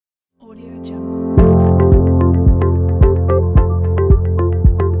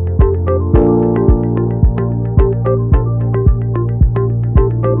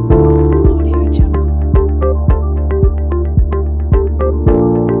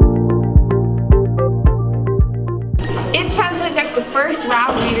It's time to induct the first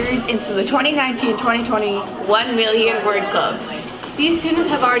round readers into the 2019-2020 1 Million Word Club. These students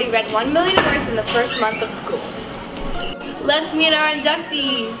have already read 1 million words in the first month of school. Let's meet our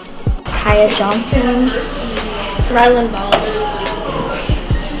inductees. Kaya Johnson. Rylan Baldwin.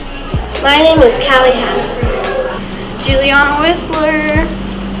 My name is Callie Hassan. Juliana Whistler.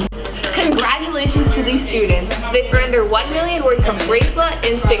 Congratulations to these students. They've earned their 1 Million Word Club bracelet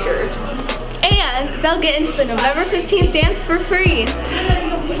and sticker. And they'll get into the November 15th dance for free.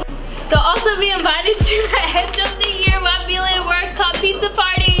 They'll also be invited to the end of the year 1 Million Word Club pizza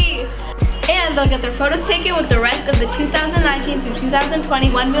party. And they'll get their photos taken with the rest of the 2019 through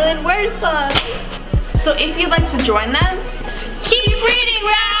 2020 1 Million Word Club. So if you'd like to join them, keep reading,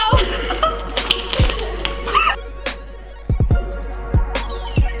 right?